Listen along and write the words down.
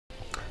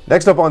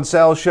Next up on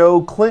Sal's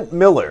show, Clint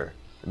Millerr,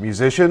 a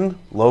musician,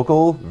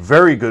 local,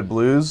 very good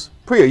blues.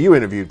 Priya, you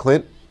interviewed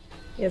Clint.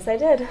 Yes, I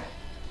did.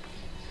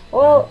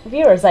 Well,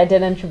 viewers, I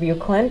did interview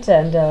Clint,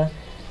 and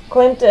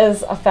Clint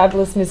is a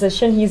fabulous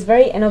musician. He's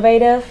very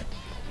innovative.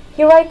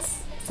 He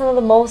writes some of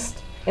the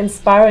most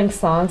inspiring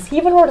songs. He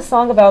even wrote a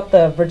song about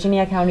the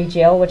Virginia County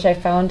Jail, which I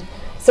found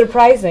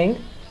surprising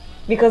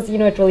because, you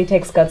know, it really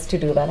takes guts to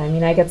do that. I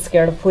mean, I get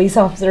scared of police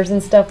officers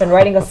and stuff, and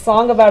writing a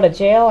song about a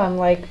jail, I'm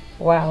like,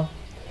 wow.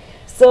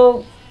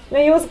 So, you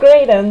know, he was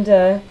great,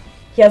 and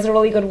he has a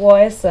really good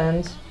voice,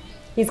 and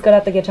he's good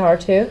at the guitar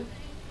too.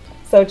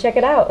 So check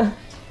it out.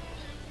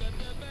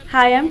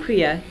 Hi, I'm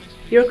Priya,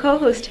 your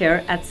co-host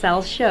here at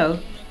Sal's show.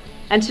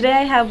 And today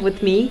I have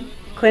with me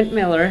Clint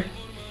Millerr.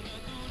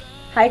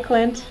 Hi,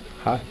 Clint.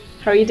 Hi.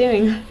 How are you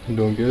doing? I'm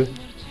doing good.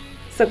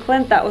 So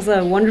Clint, that was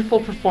a wonderful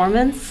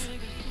performance.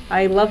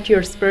 I loved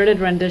your spirited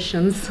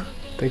renditions.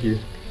 Thank you.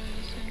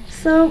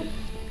 So,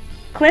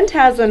 Clint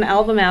has an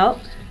album out,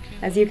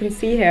 as you can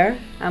see here.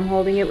 I'm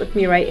holding it with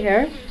me right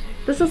here.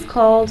 This is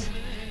called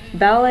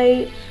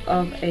Ballet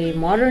of a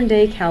Modern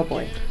Day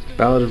Cowboy.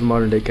 Ballad of a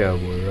Modern Day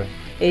Cowboy, right?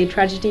 A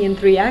tragedy in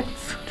 3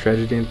 acts.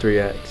 Tragedy in 3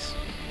 acts.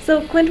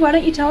 So, Clint, why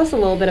don't you tell us a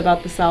little bit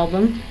about this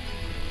album?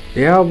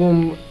 The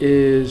album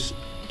is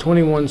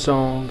 21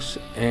 songs,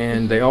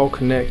 and they all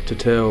connect to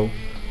tell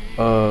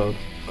a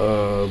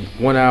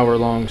 1 hour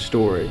long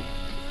story.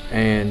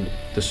 And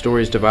the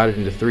story is divided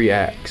into 3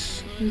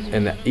 acts.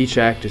 And each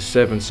act is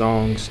 7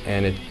 songs,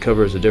 and it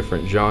covers a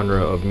different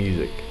genre of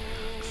music.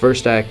 The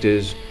first act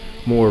is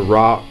more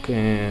rock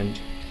and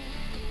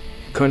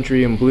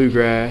country and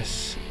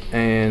bluegrass,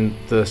 and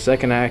the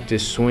second act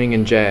is swing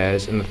and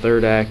jazz, and the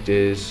third act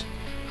is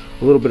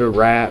a little bit of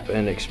rap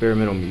and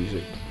experimental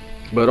music.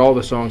 But all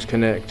the songs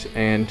connect,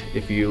 and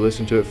if you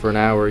listen to it for an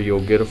hour,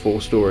 you'll get a full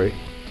story.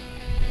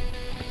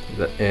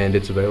 And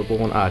it's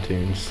available on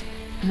iTunes.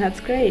 That's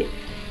great.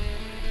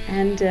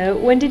 And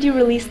when did you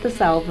release this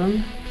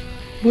album?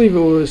 I believe it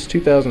was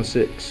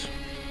 2006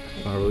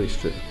 when I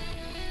released it.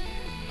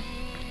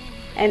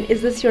 And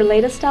is this your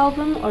latest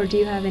album, or do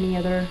you have any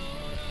other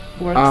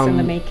works in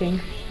the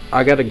making?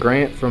 I got a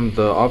grant from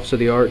the Office of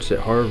the Arts at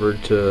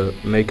Harvard to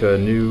make a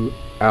new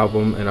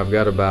album, and I've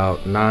got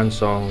about 9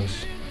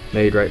 songs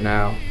made right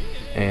now,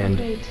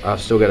 and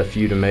I've still got a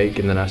few to make,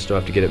 and then I still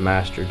have to get it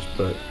mastered,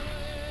 but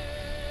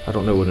I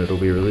don't know when it'll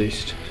be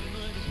released.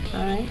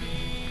 Alright.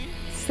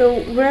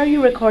 So where are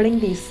you recording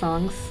these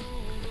songs?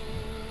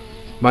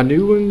 My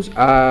new ones,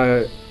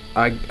 I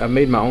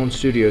made my own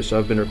studio, so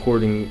I've been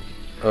recording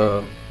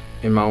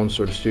in my own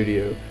sort of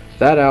studio.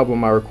 That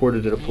album I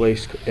recorded at a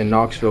place in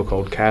Knoxville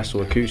called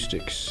Castle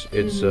Acoustics.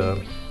 It's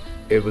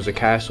it was a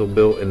castle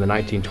built in the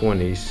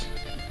 1920s,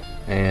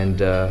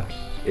 and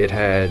it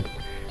had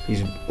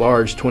these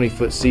large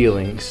 20-foot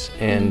ceilings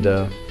and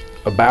a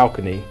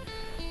balcony.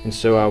 And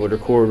so I would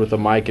record with a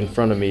mic in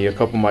front of me, a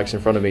couple mics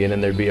in front of me, and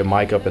then there'd be a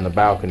mic up in the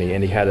balcony.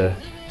 And he had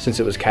since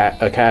it was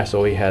a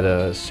castle, he had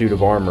a suit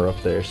of armor up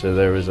there. So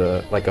there was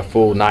like a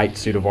full knight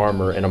suit of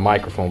armor and a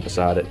microphone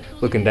beside it,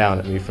 looking down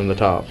at me from the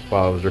top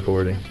while I was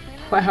recording.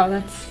 Wow,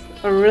 that's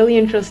a really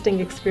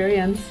interesting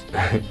experience.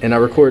 And I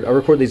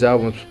record these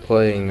albums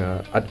playing,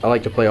 I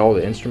like to play all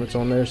the instruments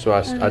on there, so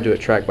I do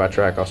it track by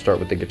track. I'll start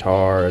with the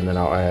guitar, and then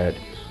I'll add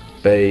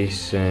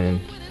bass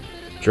and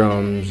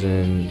drums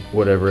and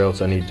whatever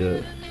else I need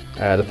to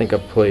add. I think I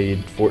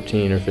played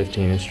 14 or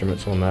 15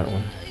 instruments on that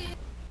one.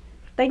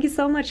 Thank you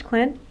so much,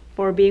 Clint,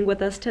 for being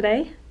with us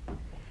today.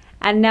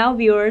 And now,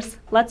 viewers,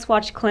 let's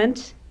watch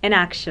Clint in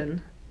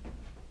action.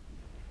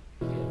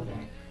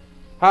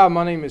 Hi,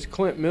 my name is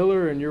Clint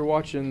Millerr, and you're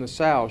watching The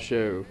Sal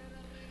Show.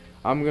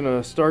 I'm going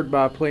to start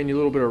by playing you a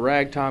little bit of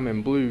ragtime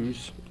and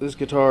blues. This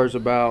guitar is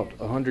about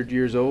 100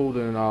 years old,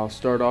 and I'll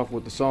start off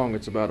with the song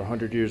that's about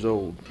 100 years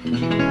old.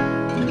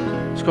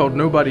 It's called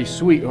Nobody's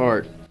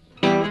Sweetheart.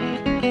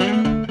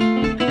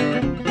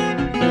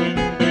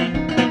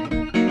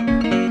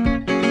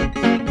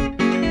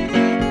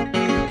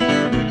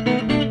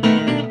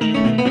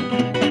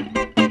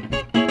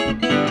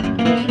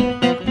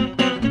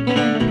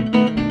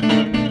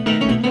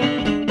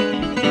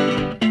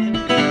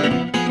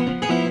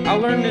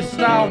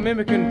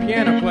 Mimicking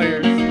piano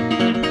players.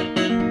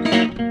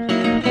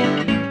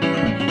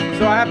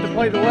 So I have to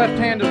play the left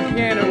hand of the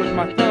piano with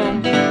my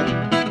thumb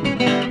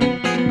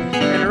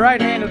and the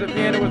right hand of the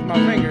piano with my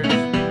fingers.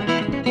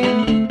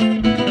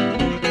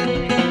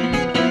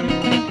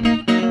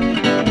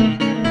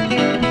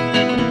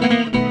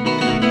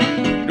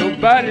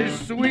 Nobody's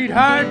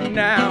sweetheart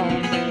now,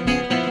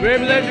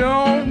 baby, let your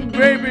own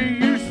baby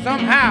you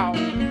somehow.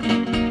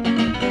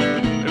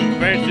 The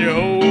fancy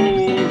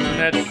hoes in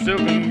that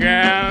silken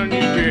gown,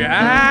 you'd be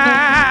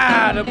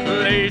out of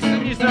place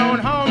in your own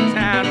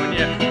hometown when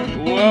you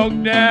walk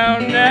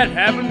down that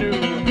avenue.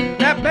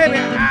 Now, baby,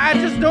 I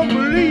just don't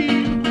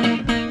believe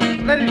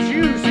that it's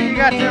you. See, you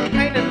got them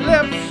painted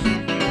lips,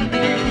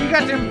 and you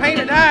got them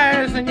painted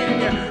eyes, and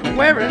you're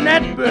wearing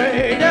that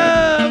braid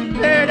of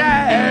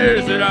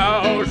paradise. It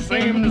all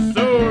seems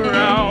so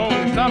wrong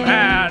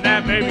somehow.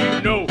 Now, baby,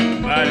 you know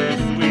nobody's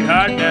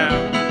sweetheart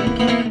now.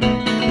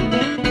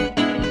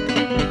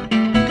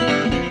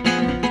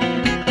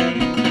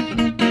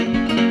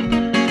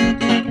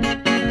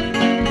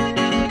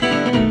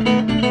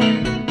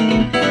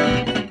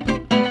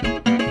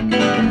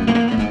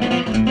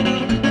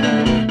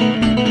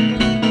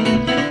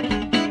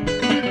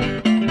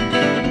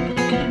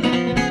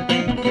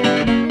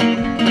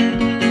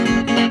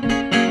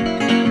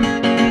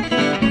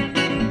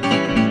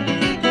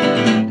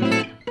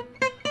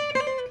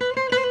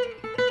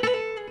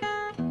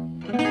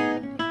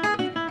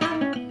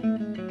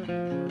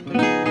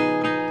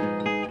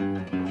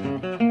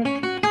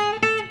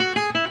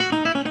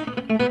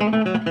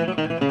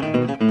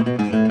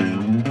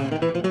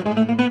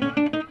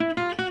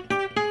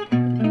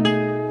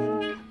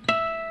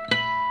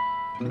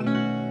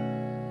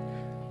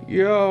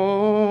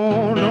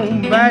 You're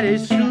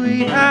nobody's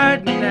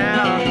sweetheart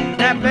now.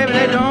 Now, baby,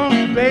 they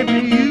don't baby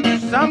you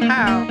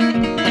somehow.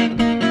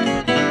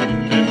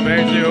 That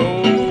fancy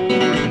old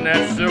and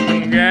that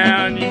silken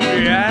gown, you'd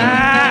be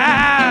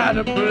out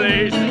of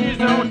place in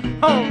your own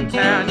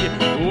hometown. You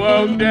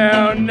walk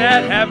down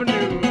that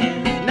avenue.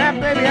 Now,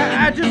 baby,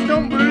 I just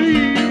don't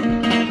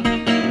believe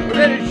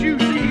that it's you.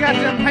 See, you got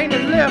them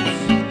painted lips,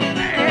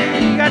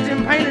 and you got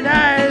them painted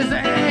eyes,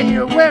 and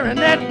you're wearing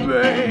that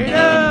braid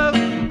of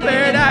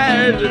flared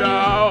eyes. It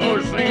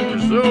all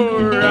seems so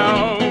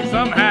wrong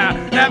somehow.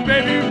 Now,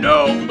 baby,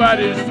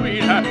 nobody's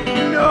sweetheart.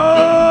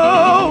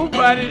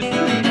 Nobody's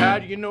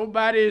sweetheart. You're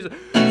nobody's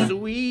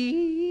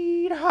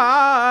sweetheart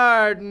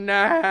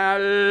now.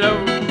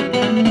 Lord.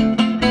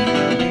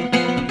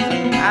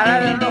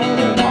 I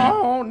don't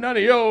want none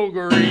of your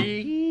greasy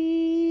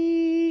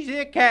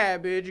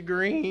cabbage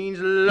greens,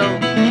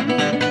 Lord.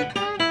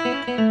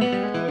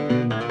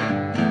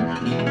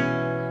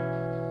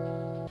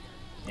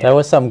 There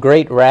was some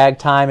great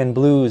ragtime and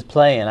blues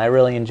playing. I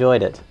really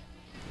enjoyed it.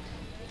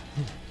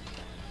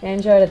 I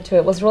enjoyed it too.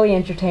 It was really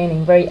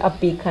entertaining, very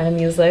upbeat kind of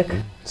music.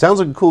 Sounds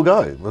like a cool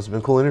guy. Must have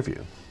been a cool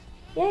interview.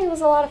 Yeah, he was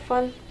a lot of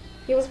fun.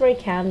 He was very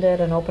candid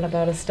and open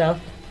about his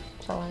stuff,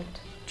 which I liked.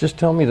 Just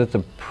tell me that the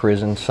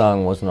prison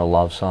song wasn't a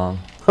love song.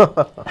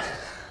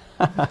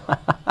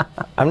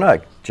 I'm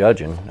not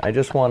judging. I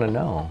just want to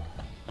know.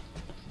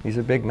 He's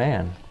a big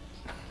man.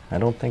 I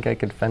don't think I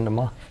could fend him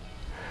off.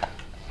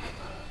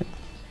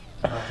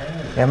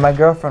 Yeah, my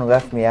girlfriend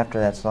left me after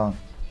that song.